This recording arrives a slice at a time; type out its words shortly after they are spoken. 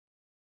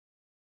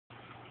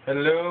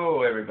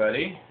Hello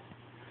everybody.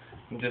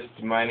 I'm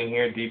just mining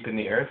here deep in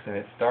the earth and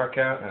it's dark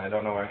out and I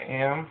don't know where I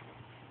am.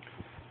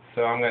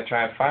 So I'm going to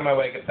try and find my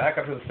way back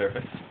up to the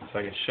surface so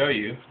I can show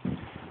you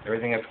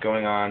everything that's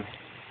going on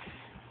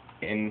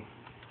in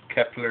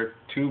Kepplar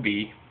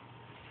 2b.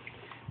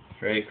 It's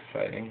very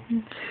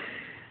exciting.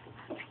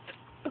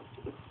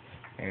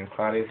 And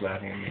Claudia's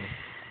laughing at me.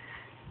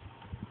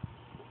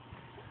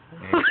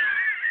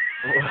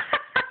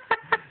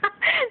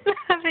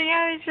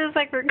 I was just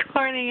like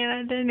recording and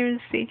I didn't even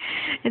see.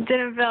 It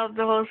didn't fill up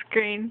the whole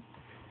screen.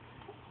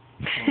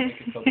 We'll make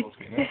it fill the whole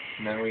screen. Yeah.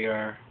 And then we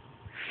are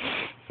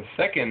the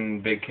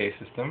second big case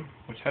system.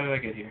 Which, how did I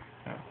get here?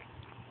 Oh,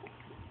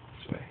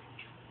 this way.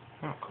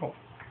 Oh, cool.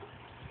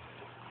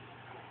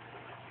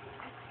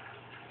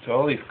 So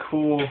all these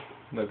cool,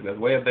 look, that's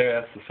way up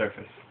there, that's the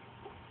surface.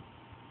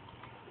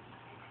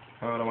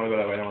 Oh, I don't want to go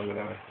that way, I don't want to go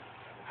that way.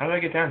 How did I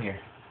get down here?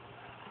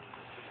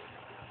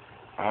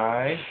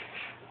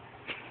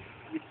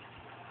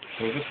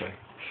 Go this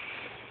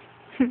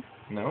way.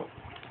 No.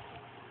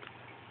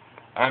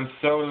 I'm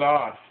so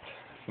lost.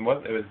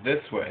 What? It was this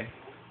way.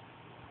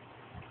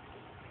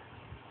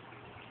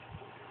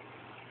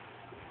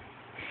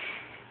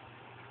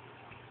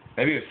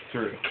 Maybe it was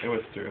through. It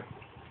was through.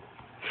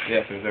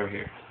 Yes, it was over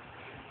here.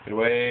 Get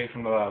away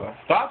from the lava.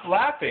 Stop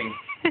laughing!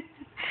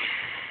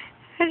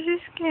 I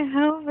just can't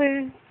help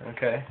it.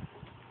 Okay.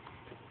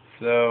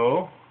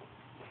 So,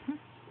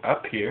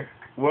 up here.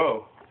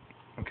 Whoa.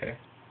 Okay.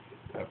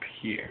 Up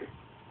here.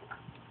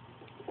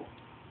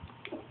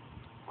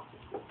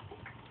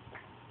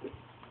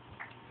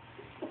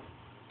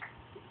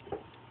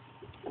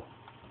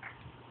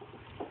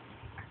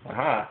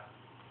 Aha.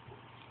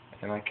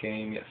 And I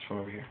came, yes, from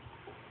over here.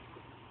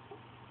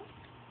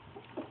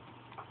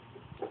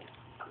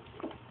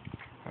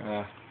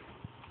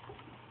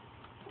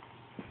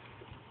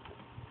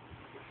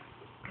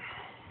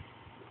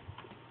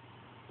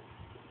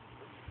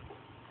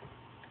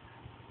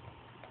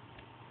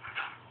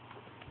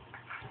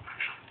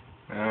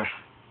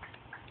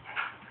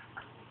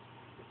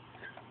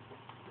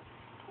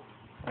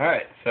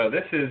 Alright, so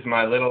this is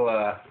my little,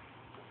 I'm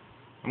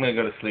going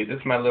to go to sleep. This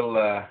is my little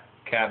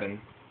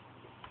cabin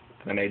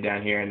that I made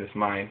down here in this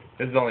mine.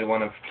 This is only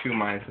one of two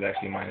mines that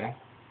actually mine in.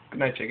 Good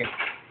night, chicken.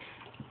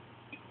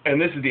 And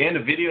this is the end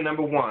of video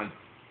number 1.